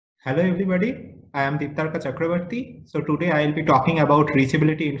Hello everybody, I am Diptarka Chakraborty. So today I will be talking about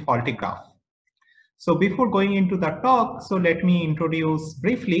reachability in faulty graph. So before going into the talk, so let me introduce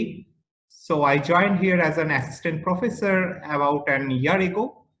briefly. So I joined here as an assistant professor about a year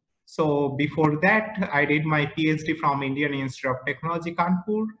ago. So before that, I did my PhD from Indian Institute of Technology,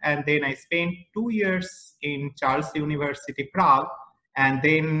 Kanpur, and then I spent 2 years in Charles University, Prague, and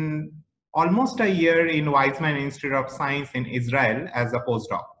then almost a year in Weizmann Institute of Science in Israel as a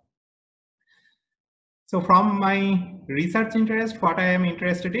postdoc. So from my research interest, what I am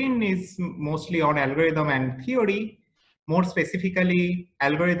interested in is mostly on algorithm and theory, more specifically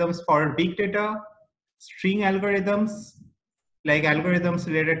algorithms for big data, string algorithms, like algorithms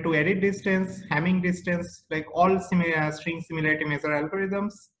related to edit distance, Hamming distance, like all string similarity measure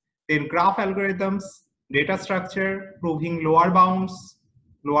algorithms, then graph algorithms, data structure, proving lower bounds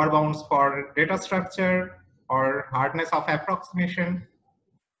for data structure or hardness of approximation.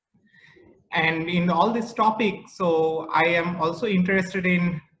 And in all this topic, so I am also interested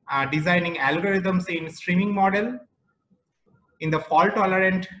in designing algorithms in streaming model, in the fault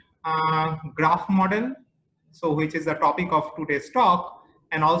tolerant graph model, so which is the topic of today's talk,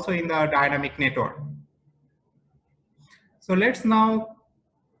 and also in the dynamic network. So let's now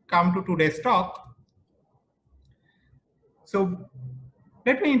come to today's talk. So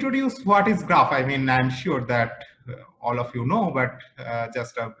let me introduce what is graph. I mean, I'm sure that all of you know, but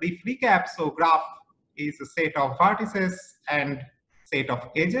just a brief recap. So graph is a set of vertices and set of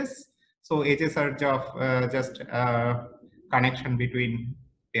edges. So edges are just a connection between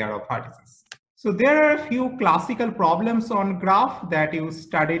pair of vertices. So there are a few classical problems on graph that you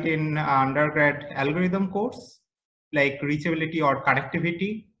studied in undergrad algorithm course, like reachability or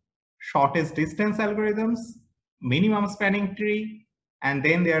connectivity, shortest distance algorithms, minimum spanning tree, and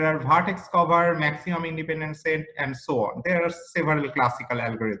then there are vertex cover, maximum independent set, and so on. There are several classical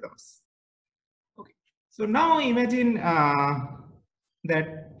algorithms. Okay. So now imagine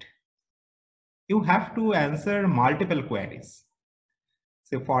that you have to answer multiple queries.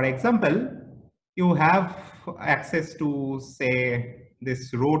 So for example, you have access to, say,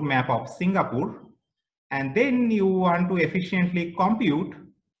 this road map of Singapore, and then you want to efficiently compute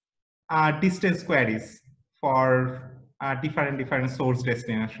distance queries for different source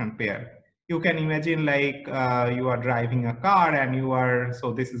destination pair. You can imagine like you are driving a car and you are,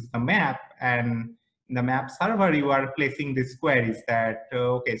 so this is the map, and in the map server you are placing these queries that,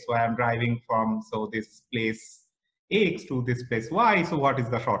 okay, so I am driving from this place X to this place Y, so what is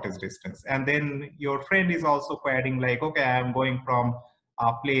the shortest distance? And then your friend is also querying like, okay, I am going from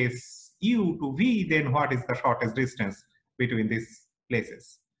place U to V, then what is the shortest distance between these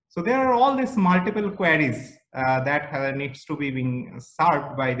places? So there are all these multiple queries that needs to be being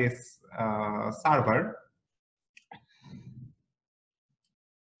served by this server.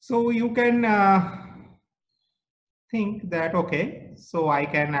 So you can think that, okay, so I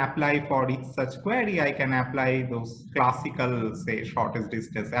can apply for each such query, I can apply those classical, say, shortest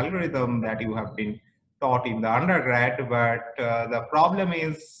distance algorithm that you have been taught in the undergrad, but the problem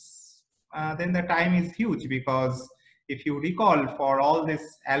is then the time is huge, because if you recall, for all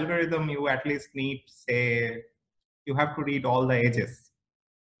this algorithm, you at least need, say, you have to read all the edges.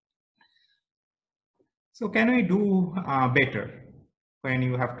 So can we do better when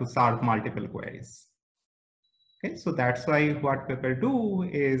you have to solve multiple queries? Okay, so that's why what people do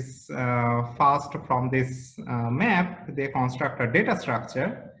is first from this map, they construct a data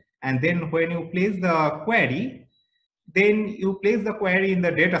structure, and then when you place the query, then you place the query in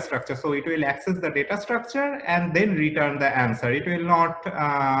the data structure. So it will access the data structure and then return the answer. It will not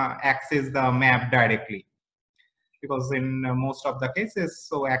access the map directly, because in most of the cases,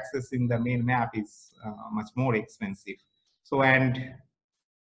 so accessing the main map is much more expensive. So, and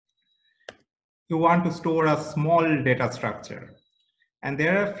you want to store a small data structure. And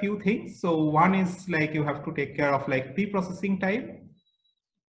there are a few things. So one is like you have to take care of like pre-processing time.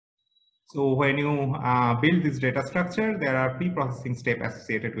 So when you build this data structure, there are pre-processing steps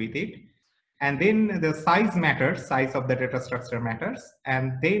associated with it. And then the size matters, size of the data structure matters.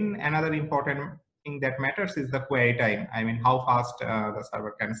 And then another important thing that matters is the query time. I mean, how fast the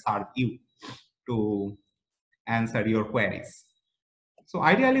server can serve you to answer your queries. So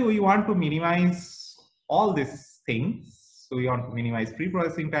ideally, we want to minimize all these things. So we want to minimize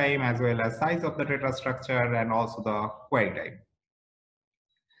pre-processing time as well as size of the data structure and also the query time.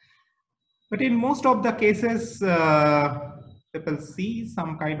 But in most of the cases, people see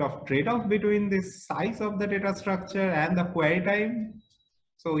some kind of trade-off between this size of the data structure and the query time.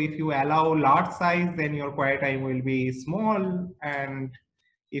 So if you allow large size, then your query time will be small. And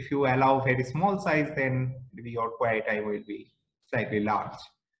if you allow very small size, then maybe your query time will be slightly large.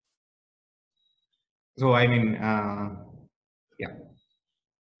 So I mean, yeah.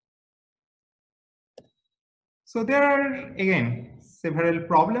 So there are again several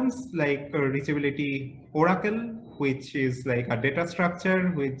problems like reachability oracle, which is like a data structure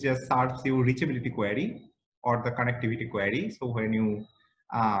which just serves you reachability query or the connectivity query. So when you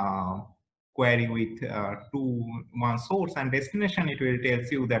query with one source and destination, it will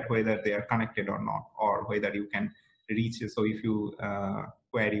tells you that whether they are connected or not, or whether you can reach. So if you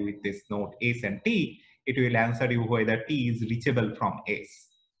query with this node S and T, it will answer you whether T is reachable from S.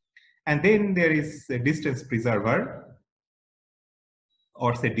 And then there is a distance preserver,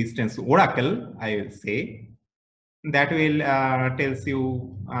 or say distance oracle, I will say, that will tells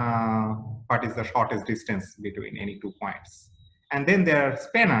you what is the shortest distance between any 2 points. And then there are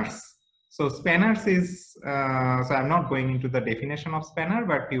spanners. So spanners is, so I'm not going into the definition of spanner,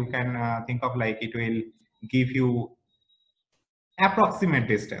 but you can think of like it will give you approximate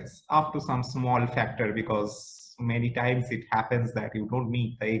distance up to some small factor, because many times it happens that you don't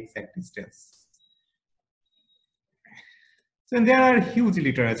meet the exact distance. So there are huge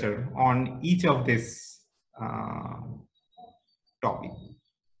literature on each of this topic.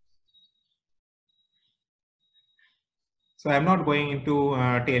 So I'm not going into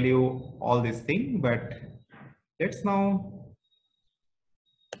tell you all this thing, but let's now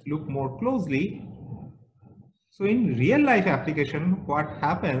look more closely. So in real life application, what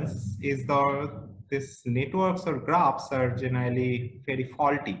happens is this networks or graphs are generally very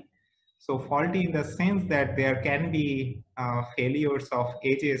faulty. So faulty in the sense that there can be failures of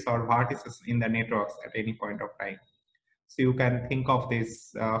edges or vertices in the networks at any point of time. So you can think of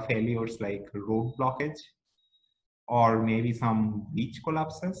these failures like road blockage or maybe some beach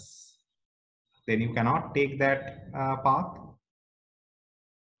collapses. Then you cannot take that path.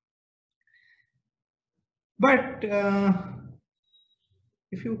 But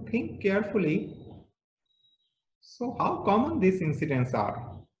if you think carefully, so how common these incidents are?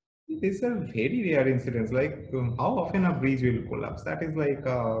 These are very rare incidents. Like how often a bridge will collapse? That is like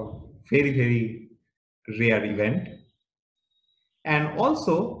a very, very rare event. And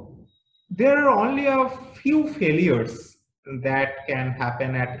also, there are only a few failures that can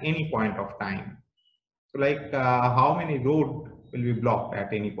happen at any point of time. So like how many road will be blocked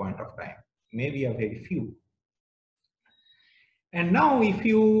at any point of time? Maybe a very few. And now if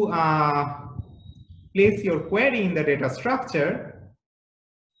you place your query in the data structure,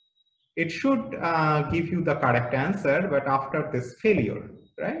 it should give you the correct answer, but after this failure,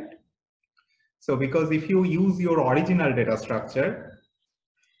 right? So because if you use your original data structure,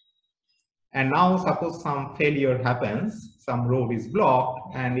 and now suppose some failure happens, some road is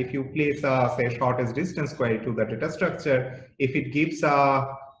blocked, and if you place a say shortest distance query to the data structure, if it gives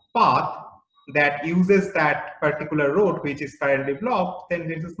a path that uses that particular road which is currently blocked, then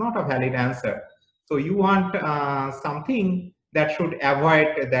this is not a valid answer. So you want something that should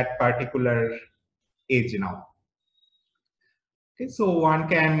avoid that particular edge now. Okay, so one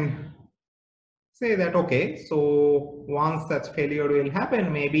can say that, okay, so once such failure will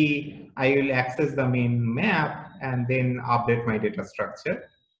happen, maybe I will access the main map and then update my data structure.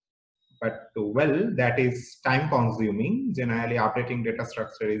 But well, that is time consuming. Generally, updating data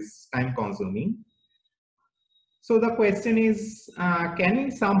structure is time consuming. So the question is, can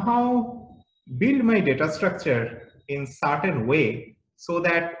we somehow build my data structure in certain way so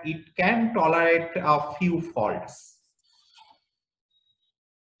that it can tolerate a few faults?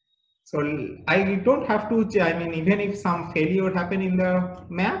 So I don't have to, I mean, even if some failure happen in the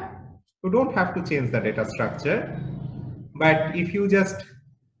map, you don't have to change the data structure. But if you just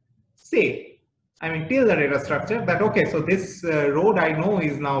say, I mean, tell the data structure that, okay, so this road I know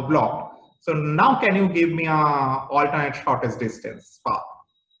is now blocked. So now can you give me a alternate shortest distance path?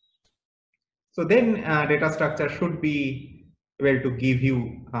 So then data structure should be able to give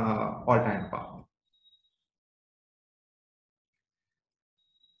you alternate path.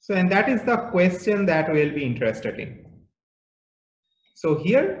 So, and that is the question that we'll be interested in. So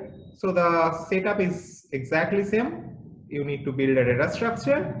here, so the setup is exactly same. You need to build a data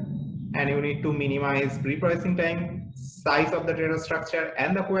structure and you need to minimize pre-processing time, size of the data structure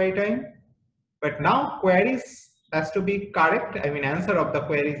and the query time. But now queries has to be correct. I mean, answer of the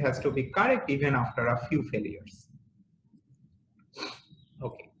queries has to be correct even after a few failures.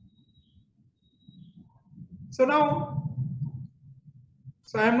 Okay. So now,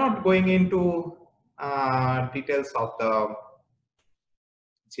 so I'm not going into details of the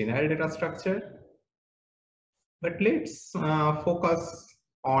general data structure, but let's focus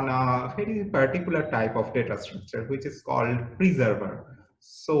on a very particular type of data structure, which is called preserver.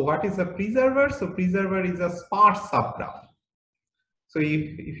 So what is a preserver? So preserver is a sparse subgraph. So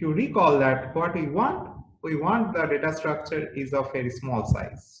if you recall that what we want the data structure is of very small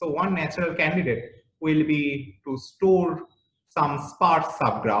size. So one natural candidate will be to store some sparse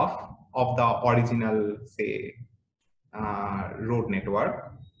subgraph of the original, say, road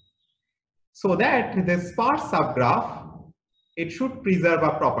network, so that the sparse subgraph, it should preserve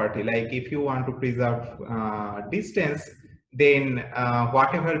a property. Like if you want to preserve distance, then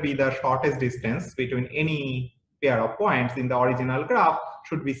whatever be the shortest distance between any pair of points in the original graph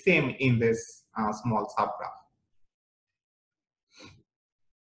should be same in this small subgraph.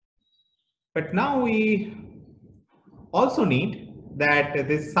 But now we also need that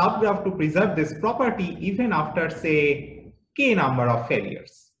this subgraph to preserve this property even after, say, k number of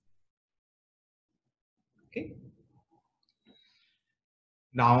failures. Okay.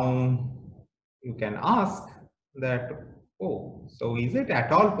 Now you can ask that, oh, so is it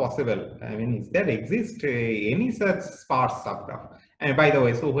at all possible? I mean, is there exist any such sparse subgraph? And by the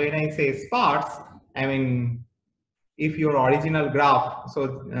way, so when I say sparse, I mean, if your original graph,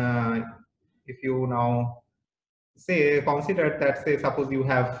 so if you now say, consider that, say, suppose you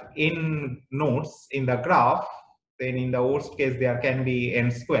have n nodes in the graph, then in the worst case, there can be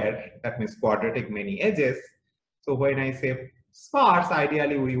n squared, that means quadratic many edges. So when I say sparse,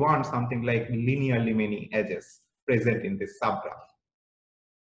 ideally we want something like linearly many edges present in this subgraph.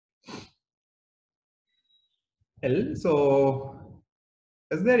 Well, so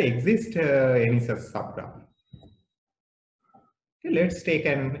does there exist any such subgraph? Okay, let's take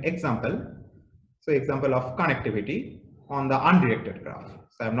an example. So example of connectivity on the undirected graph.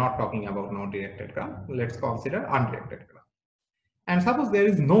 So I'm not talking about no directed graph. Let's consider undirected graph. And suppose there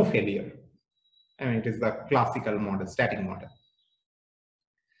is no failure. I mean, it is the classical model, static model.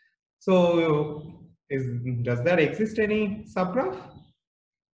 So does there exist any subgraph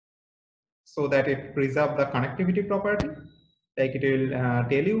so that it preserves the connectivity property? Like it will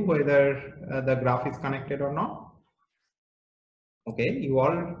tell you whether the graph is connected or not. Okay, you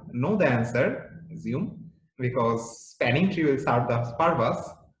all know the answer, assume, because spanning tree will serve the purpose.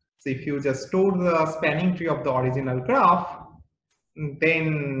 So if you just store the spanning tree of the original graph,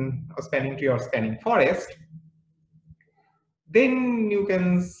 then a spanning tree or spanning forest, then you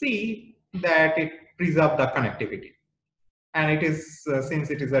can see that it preserves the connectivity. And it is,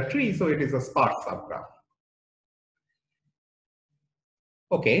 since it is a tree, so it is a sparse subgraph.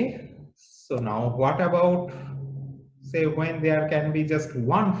 Okay, so now what about, say, when there can be just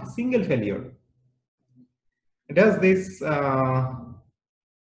one single failure? Does this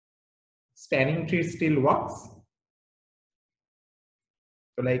spanning tree still works?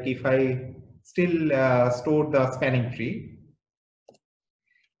 So like if I still store the spanning tree,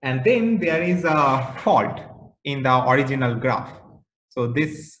 and then there is a fault in the original graph. So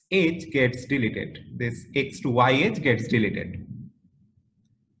this edge gets deleted. This x to y edge gets deleted.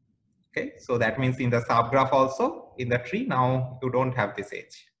 Okay, so that means in the subgraph also, in the tree, now you don't have this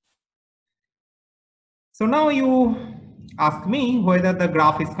edge. So now you ask me whether the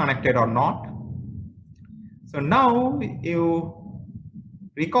graph is connected or not. So now you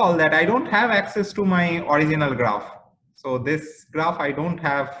recall that I don't have access to my original graph. So this graph I don't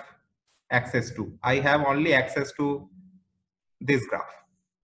have access to. I have only access to this graph,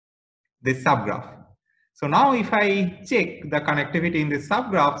 this subgraph. So now if I check the connectivity in this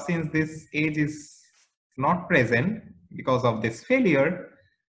subgraph, since this edge is not present because of this failure,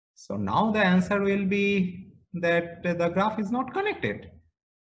 so now the answer will be that the graph is not connected.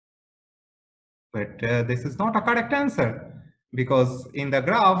 But this is not a correct answer, because in the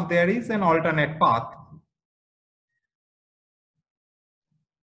graph there is an alternate path.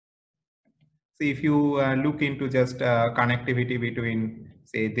 So if you look into just connectivity between,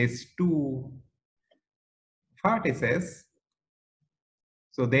 say, these two vertices,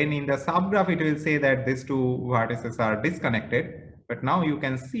 so then in the subgraph it will say that these two vertices are disconnected. But now you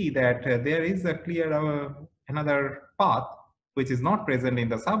can see that there is a clear another path which is not present in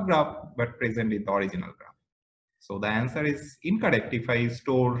the subgraph but present in the original graph. So the answer is incorrect if I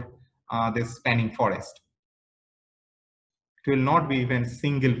store this spanning forest. It will not be even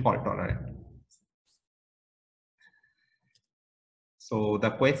single fault tolerant. So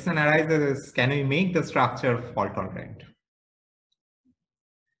the question arises, can we make the structure fault tolerant?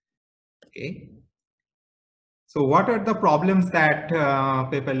 Okay. So what are the problems that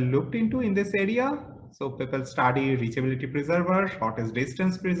people looked into in this area? So people study reachability preserver, shortest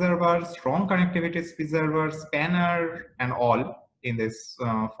distance preserver, strong connectivity preserver, spanner, and all in this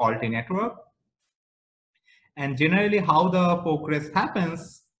faulty network. And generally how the progress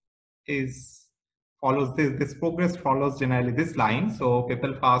happens is follows this progress follows generally this line. So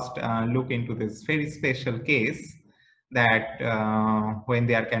people first look into this very special case that when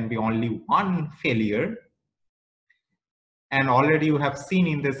there can be only one failure. And already you have seen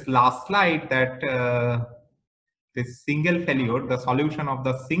in this last slide that this single failure, the solution of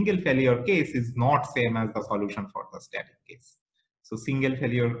the single failure case is not same as the solution for the static case. So single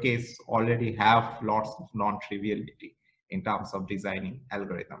failure case already have lots of non-triviality in terms of designing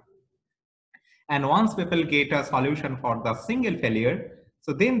algorithm. And once people get a solution for the single failure,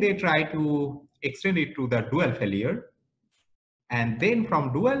 so then they try to extend it to the dual failure. And then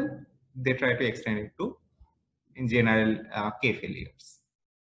from dual, they try to extend it to, in general, k failures.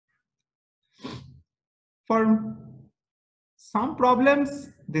 For some problems,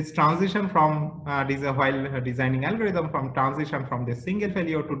 this transition from while designing algorithm from transition from the single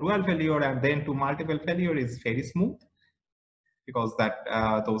failure to dual failure and then to multiple failure is very smooth, because that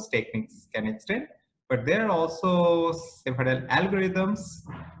those techniques can extend. But there are also several algorithms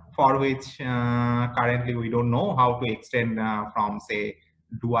for which currently we don't know how to extend from, say,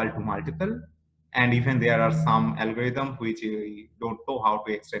 dual to multiple. And even there are some algorithms which we don't know how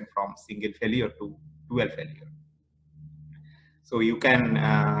to extend from single failure to dual failure. So you can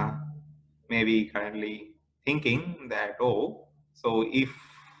maybe currently thinking that, oh, so if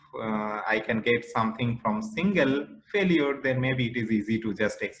I can get something from single failure, then maybe it is easy to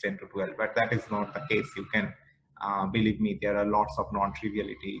just extend to 12. But that is not the case. You can believe me, there are lots of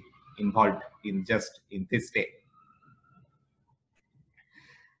non-triviality involved in just in this step.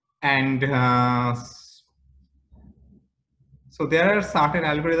 And so there are certain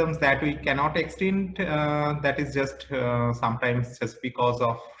algorithms that we cannot extend. That is just sometimes just because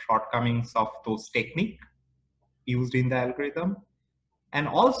of shortcomings of those technique used in the algorithm. And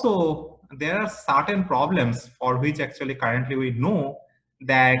also there are certain problems for which actually currently we know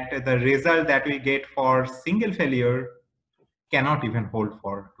that the result that we get for single failure cannot even hold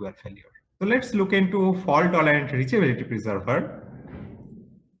for dual failure. So let's look into fault tolerant reachability preserver.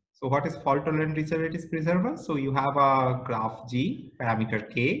 So what is fault tolerant reachability preserver? So you have a graph G, parameter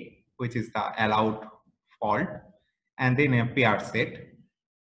K, which is the allowed fault, and then a pair set.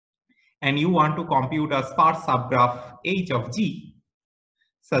 And you want to compute a sparse subgraph H of G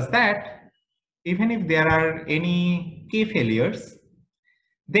such that even if there are any K failures,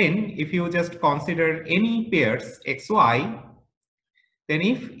 then if you just consider any pairs XY, then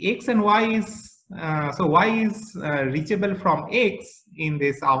if X and Y is so Y is reachable from X in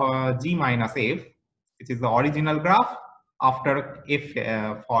this G minus F, which is the original graph after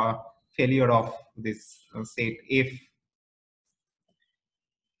F for failure of this set F.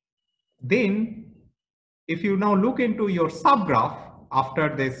 Then if you now look into your subgraph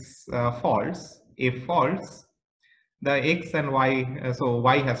after this faults, F faults, the X and Y, so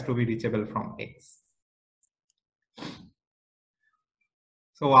Y has to be reachable from X.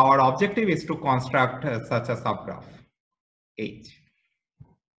 So our objective is to construct such a subgraph H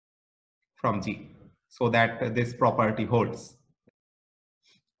from G so that this property holds.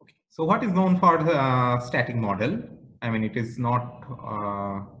 Okay. So what is known for the static model? I mean, it is not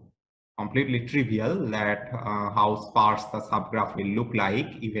completely trivial that how sparse the subgraph will look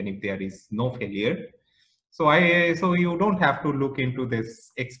like even if there is no failure. So you don't have to look into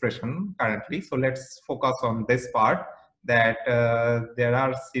this expression currently. So let's focus on this part, that there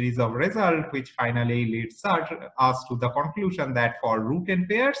are series of results which finally leads us to the conclusion that for root n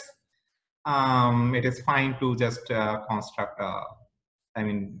pairs, it is fine to just construct a,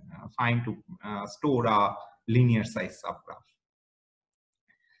 fine to store a linear size subgraph.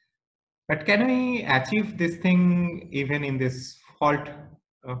 But can we achieve this thing even in this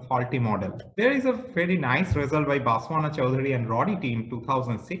faulty model? There is a very nice result by Baswana Chaudhary and Roddy team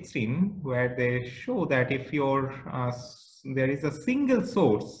 2016, where they show that if your there is a single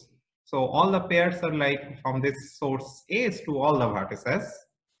source, so all the pairs are like from this source S to all the vertices,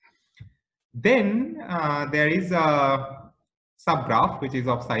 then there is a subgraph which is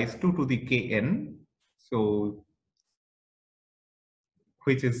of size 2 to the kn, so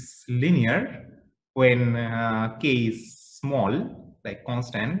which is linear when k is small, like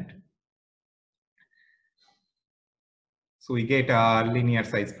constant. So we get a linear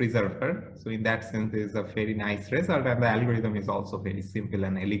size preserver. So in that sense, there is a very nice result, and the algorithm is also very simple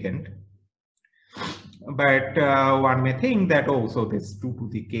and elegant. But one may think that, oh, so this 2 to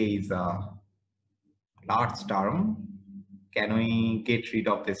the k is a large term. Can we get rid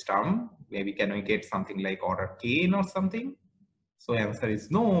of this term? Maybe can we get something like order kn or something? So answer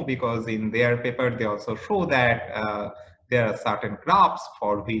is no, because in their paper they also show that there are certain graphs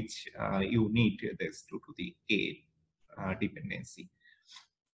for which you need this 2 to the k dependency.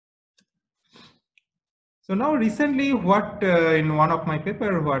 So now recently what in one of my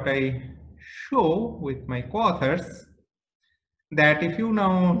paper what I show with my co-authors that if you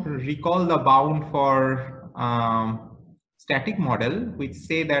now recall the bound for static model, which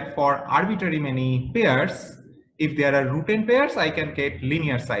say that for arbitrary many pairs, if there are root n pairs, I can get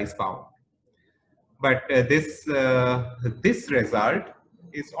linear size bound. But this result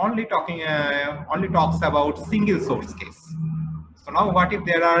is only talks about single source case. So now what if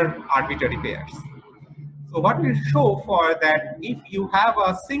there are arbitrary pairs? So what will show for that if you have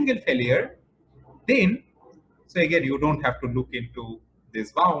a single failure, then, so again, you don't have to look into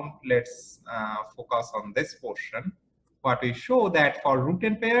this bound. Let's focus on this portion. What we show that for root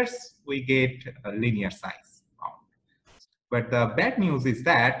n pairs, we get a linear size bound. But the bad news is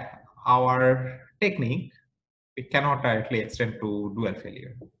that our technique, it cannot directly extend to dual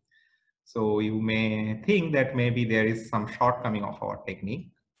failure. So you may think that maybe there is some shortcoming of our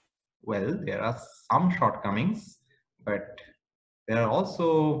technique. Well, there are some shortcomings, but there are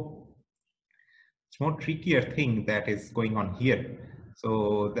also more trickier thing that is going on here.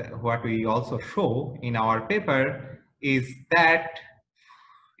 So what we also show in our paper is that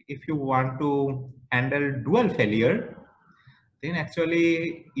if you want to handle dual failure, then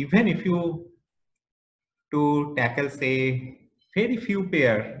actually even if you to tackle say very few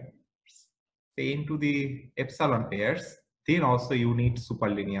pairs, say into the epsilon pairs, then also you need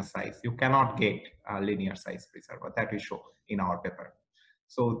superlinear size. You cannot get a linear size preserver, that we show in our paper.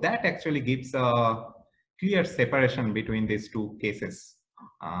 So that actually gives a clear separation between these two cases,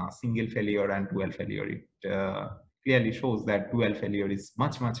 single failure and dual failure. It clearly shows that dual failure is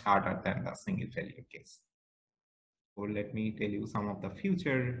much harder than the single failure case. So let me tell you some of the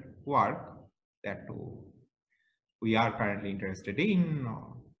future work that we are currently interested in.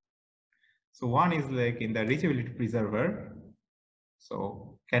 So one is like in the reachability preserver.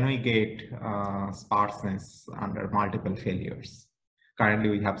 So can we get sparseness under multiple failures? Currently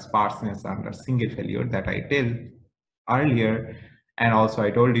we have sparseness under single failure that I told earlier. And also I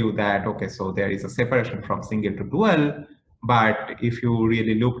told you that, okay, so there is a separation from single to dual. But if you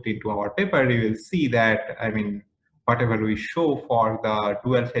really looked into our paper, you will see that, I mean, whatever we show for the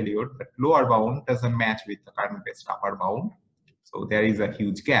dual failure, the lower bound doesn't match with the current-based upper bound. So there is a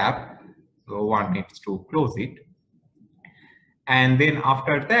huge gap. So one needs to close it. And then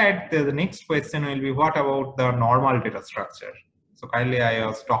after that, the next question will be, what about the normal data structure? So currently I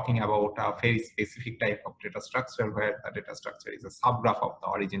was talking about a very specific type of data structure where the data structure is a subgraph of the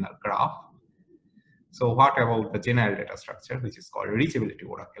original graph. So what about the general data structure, which is called reachability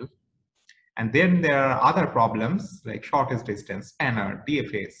oracle? And then there are other problems like shortest distance, spanner,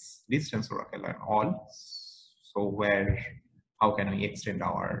 DFS, distance oracle, and all. So how can we extend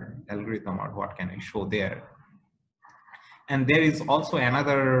our algorithm, or what can we show there? And there is also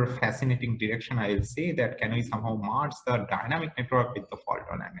another fascinating direction, I will say, that can we somehow merge the dynamic network with the fault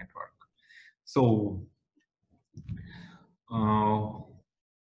tolerant network? So,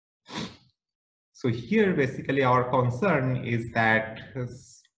 so here basically our concern is that,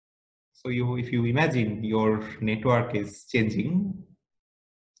 so if you imagine your network is changing,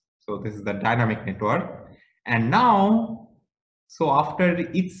 so this is the dynamic network, and now, so after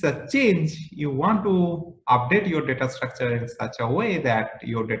it's a change, you want to update your data structure in such a way that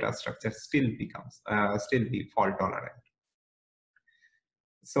your data structure still becomes, still be fault tolerant.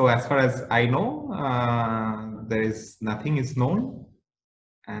 So as far as I know, there is nothing is known.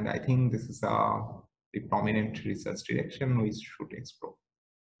 And I think this is a prominent research direction we should explore.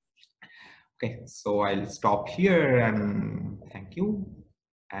 Okay, so I'll stop here and thank you.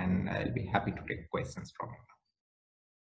 And I'll be happy to take questions from you.